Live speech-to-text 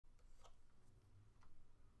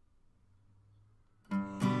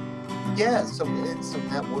Yeah, so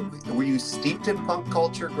Matt, were you steeped in punk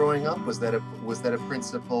culture growing up? Was that a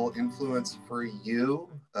principal influence for you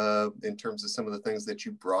in terms of some of the things that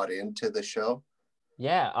you brought into the show?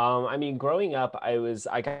 Yeah, I mean, growing up,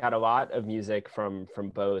 I got a lot of music from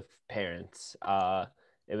both parents.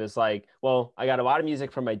 It was like, well, I got a lot of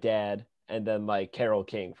music from my dad, and then like Carole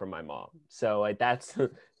King from my mom. So like that's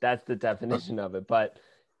that's the definition of it. But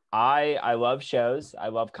I love shows. I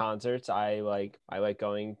love concerts. I like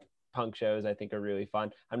going punk shows. I think are really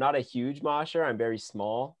fun. I'm not a huge mosher. I'm very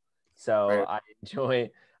small, so Right.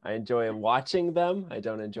 I enjoy watching them. I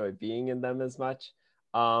don't enjoy being in them as much.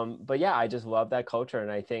 But yeah, I just love that culture, and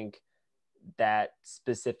I think that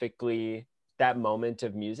specifically that moment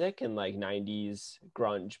of music in like 90s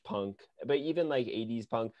grunge punk, but even like 80s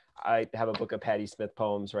punk. I have a book of Patti Smith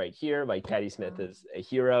poems right here. Like Patti Smith is a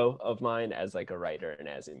hero of mine as like a writer and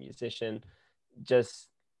as a musician. Just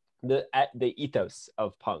the ethos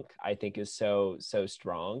of punk I think is so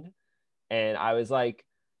strong. And I was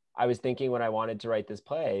thinking when I wanted to write this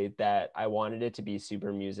play that I wanted it to be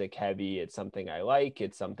super music heavy. It's something I like.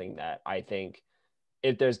 It's something that I think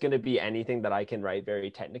if there's going to be anything that I can write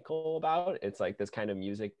very technical about, it's like this kind of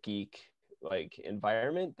music geek like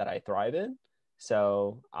environment that I thrive in.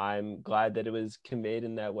 So I'm glad that it was conveyed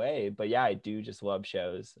in that way. But yeah, I do just love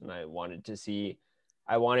shows, and I wanted to see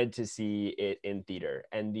it in theater.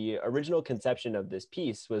 And the original conception of this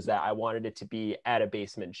piece was that I wanted it to be at a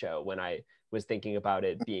basement show when I was thinking about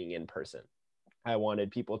it being in person. I wanted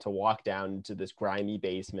people to walk down into this grimy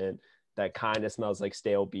basement that kind of smells like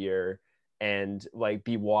stale beer and like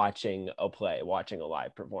be watching a play, watching a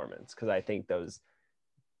live performance. Cause I think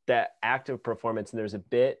that active performance, and there's a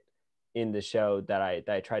bit in the show that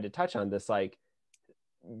I tried to touch on this, like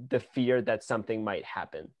the fear that something might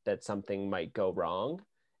happen, that something might go wrong,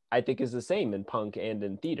 I think is the same in punk and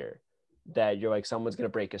in theater. That you're like, someone's going to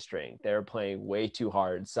break a string. They're playing way too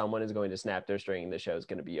hard. Someone is going to snap their string and the show's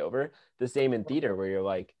going to be over. The same in theater where you're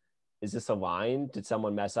like, is this a line? Did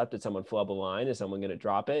someone mess up? Did someone flub a line? Is someone going to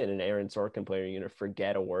drop it? And an Aaron Sorkin player, you're going to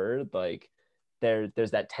forget a word. Like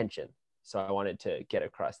there's that tension. So I wanted to get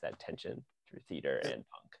across that tension through theater and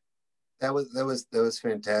punk. That was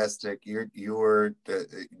fantastic. Your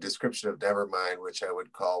description of Nevermind, which I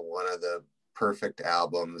would call one of the perfect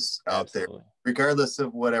albums out there, Absolutely. regardless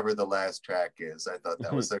of whatever the last track is. I thought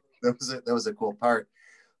that was a cool part.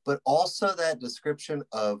 But also that description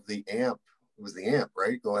of the amp, it was the amp,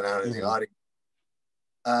 right? Going out in the Mhm. audience.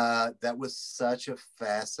 That was such a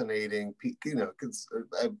fascinating, because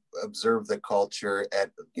I observed the culture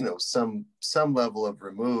at some level of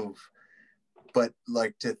remove, but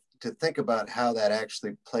like to think about how that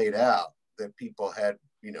actually played out, that people had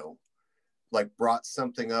like brought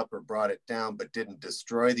something up or brought it down, but didn't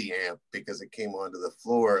destroy the amp because it came onto the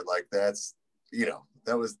floor. Like that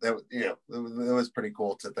was pretty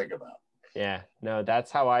cool to think about. Yeah, no,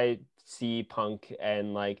 that's how I see punk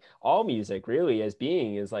and like all music really as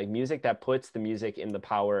being is like music that puts the music in the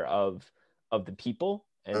power of the people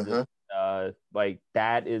and Uh-huh. like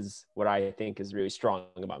that is what I think is really strong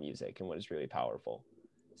about music and what is really powerful.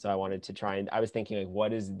 So I wanted to try and I was thinking like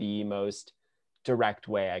what is the most direct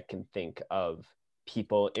way I can think of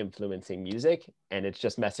people influencing music, and it's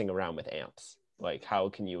just messing around with amps. Like how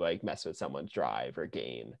can you like mess with someone's drive or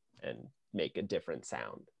gain and make a different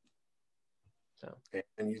sound? So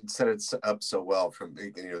And you set it up so well from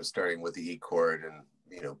starting with the E chord and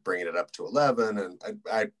bringing it up to 11, and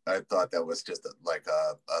I thought that was just like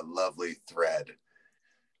a lovely thread.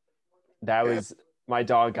 that Yeah. was my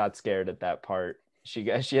dog got scared at that part. She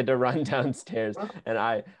had to run downstairs, and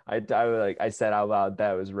I said out loud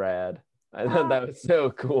that was rad. I thought Ah, that was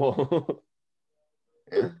so cool.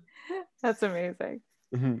 Yeah. that's amazing.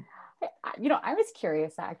 Mhm. I was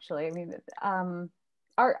curious actually. I mean,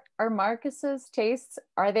 are Marcus's tastes,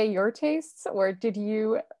 are they your tastes, or did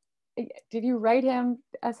you write him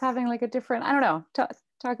as having like a different, I don't know,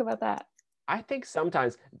 talk about that. I think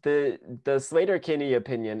sometimes the Slater Kinney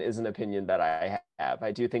opinion is an opinion that I have.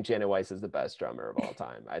 I do think Janet Weiss is the best drummer of all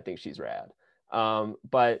time. I think she's rad.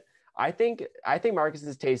 But I think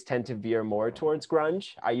Marcus's tastes tend to veer more towards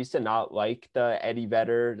grunge. I used to not like the Eddie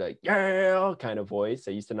Vedder like yeah kind of voice.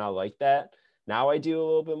 I used to not like that. Now I do a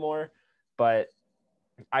little bit more, but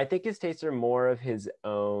I think his tastes are more of his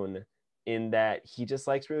own in that he just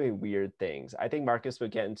likes really weird things. I think Marcus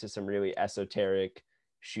would get into some really esoteric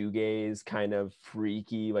shoegaze kind of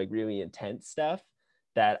freaky, like really intense stuff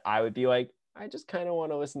that I would be like, I just kind of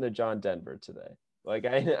want to listen to John Denver today. Like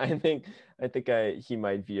I think he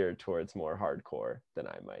might veer towards more hardcore than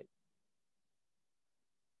I might.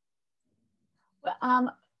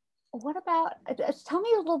 Um, what about, tell me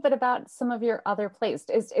a little bit about some of your other plays.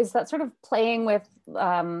 Is that sort of playing with,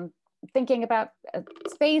 thinking about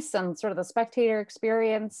space and sort of the spectator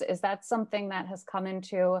experience? Is that something that has come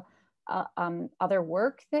into other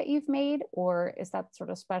work that you've made, or is that sort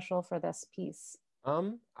of special for this piece?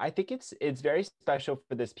 I think it's very special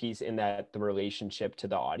for this piece in that the relationship to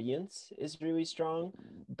the audience is really strong.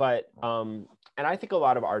 But and I think a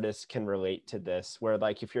lot of artists can relate to this, where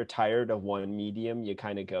like if you're tired of one medium, you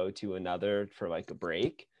kind of go to another for like a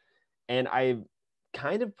break. And I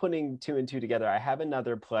kind of putting two and two together. I have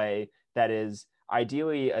another play that is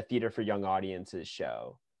ideally a theater for young audiences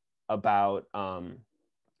show about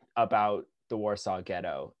the Warsaw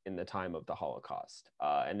Ghetto in the time of the Holocaust,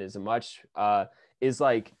 and is a much is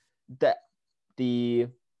like the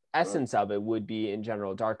essence of it would be in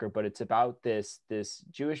general darker, but it's about this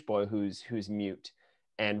Jewish boy who's mute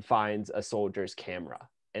and finds a soldier's camera,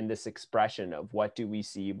 and this expression of what do we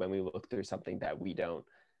see when we look through something that we don't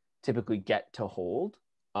typically get to hold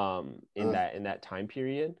in that time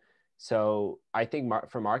period. So I think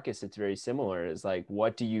for Marcus it's very similar. Is like,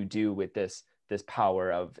 what do you do with this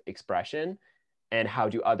power of expression, and how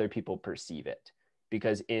do other people perceive it?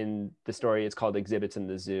 Because in the story, it's called Exhibits in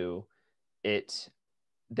the Zoo.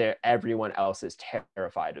 Everyone else is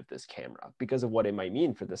terrified of this camera because of what it might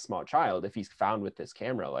mean for this small child. If he's found with this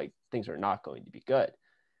camera, like, things are not going to be good.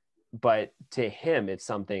 But to him, it's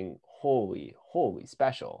something wholly, wholly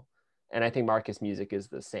special. And I think Marcus' music is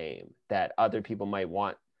the same, that other people might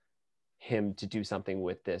want him to do something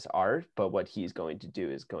with this art, but what he's going to do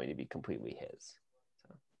is going to be completely his.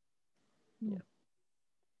 So, yeah.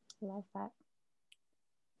 Love that.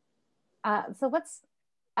 So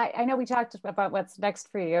I know we talked about what's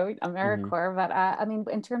next for you, AmeriCorps, but I mean,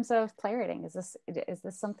 in terms of playwriting, is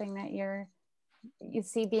this something that you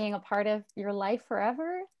see being a part of your life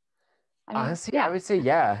forever? I mean, honestly, yeah. I would say,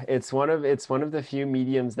 yeah, it's one of the few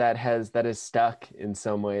mediums that is stuck in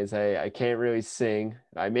some ways. I can't really sing.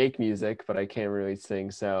 I make music, but I can't really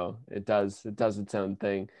sing. So it does its own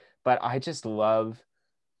thing. But I just love,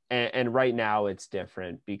 and right now it's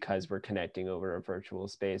different because we're connecting over a virtual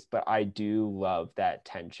space, but I do love that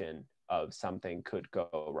tension of something could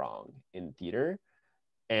go wrong in theater.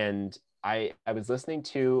 And I was listening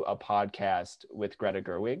to a podcast with Greta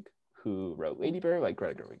Gerwig, who wrote Lady Bird. Like,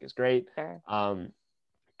 Greta Gerwig is great. Sure.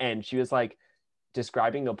 And she was like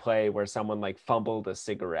describing a play where someone like fumbled a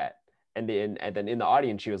cigarette, and then in the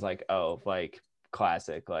audience she was like, oh, like,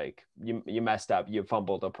 classic, like, you messed up, you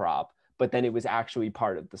fumbled a prop, but then it was actually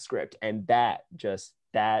part of the script. And that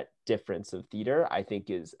difference of theater, I think,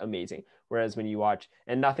 is amazing. Whereas when you watch,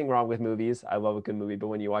 and nothing wrong with movies, I love a good movie, but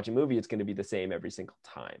when you watch a movie, it's going to be the same every single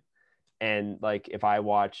time. And like, if I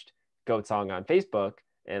watched Goat Song on Facebook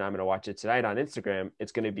and I'm going to watch it tonight on Instagram,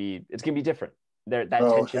 it's going to be different. That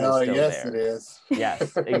tension is still yes, there. It is.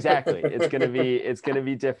 Yes, exactly. It's going to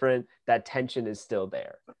be different. That tension is still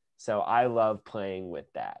there. So I love playing with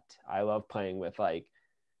that. I love playing with, like,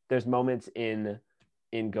 there's moments in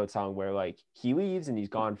Goat Song where like he leaves and he's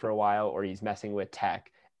gone for a while, or he's messing with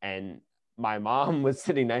tech, and my mom was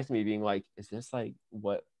sitting next to me being like, is this like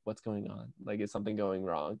what's going on? Like, is something going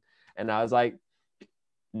wrong? And I was like,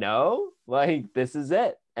 no, like, this is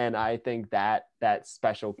it. And I think that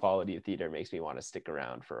special quality of theater makes me want to stick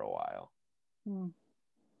around for a while.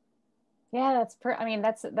 Yeah, I mean,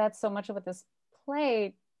 that's so much of what this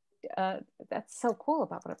play, that's so cool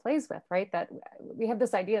about what it plays with, right? That we have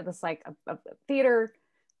this idea, this like of theater,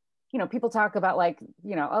 you know, people talk about like,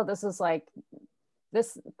 you know, oh, this is like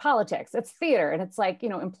this politics, it's theater. And it's like, you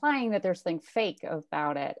know, implying that there's something fake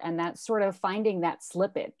about it. And that sort of finding that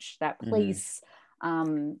slippage, that place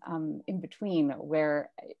in between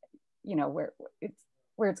where, you know, where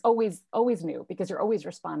it's always new, because you're always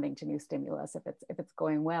responding to new stimulus if it's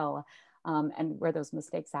going well, and where those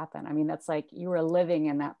mistakes happen. I mean, that's like, you were living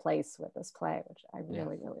in that place with this play, which I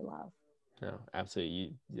really, really love. No,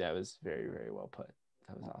 absolutely. That was very, very well put.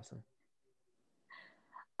 That was awesome.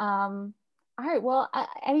 All right. Well,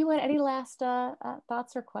 anyone, any last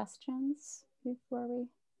thoughts or questions before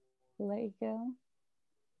we let you go?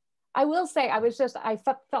 I will say, I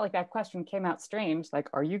felt like that question came out strange. Like,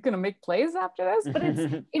 are you going to make plays after this? But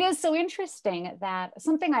it is so interesting that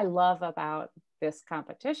something I love about this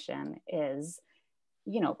competition is,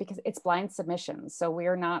 you know, because it's blind submissions. So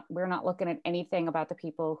we're not looking at anything about the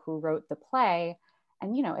people who wrote the play.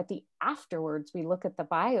 And, you know, at the afterwards, we look at the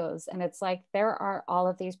bios, and it's like, there are all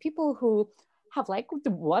of these people who have like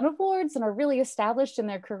won awards and are really established in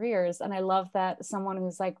their careers. And I love that someone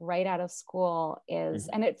who's like right out of school is,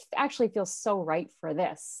 and it actually feels so right for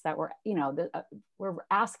this, that we're, you know, we're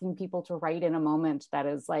asking people to write in a moment that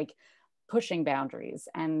is like pushing boundaries.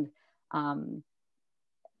 And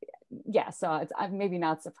Yeah, so it's maybe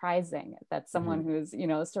not surprising that someone who's, you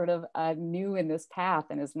know, sort of new in this path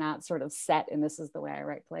and is not sort of set and this is the way I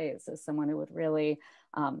write plays, is someone who would really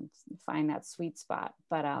find that sweet spot.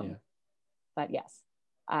 But yes,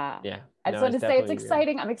 I just wanted to say it's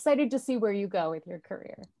exciting. I'm excited to see where you go with your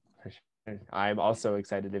career. For sure. I'm also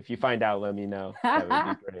excited. If you find out, let me know. That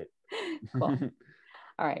would be great. Cool.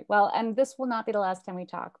 All right. Well, and this will not be the last time we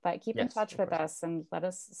talk, but keep in touch with us and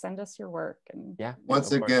send us your work. And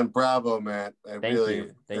once again, bravo, Matt. I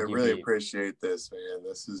really Pete. appreciate this, man.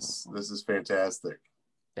 This is fantastic.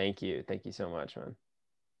 Thank you so much, man.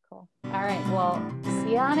 Cool. All right. Well,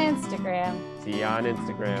 see you on Instagram.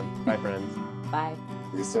 Bye, friends. Bye.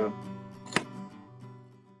 See you soon.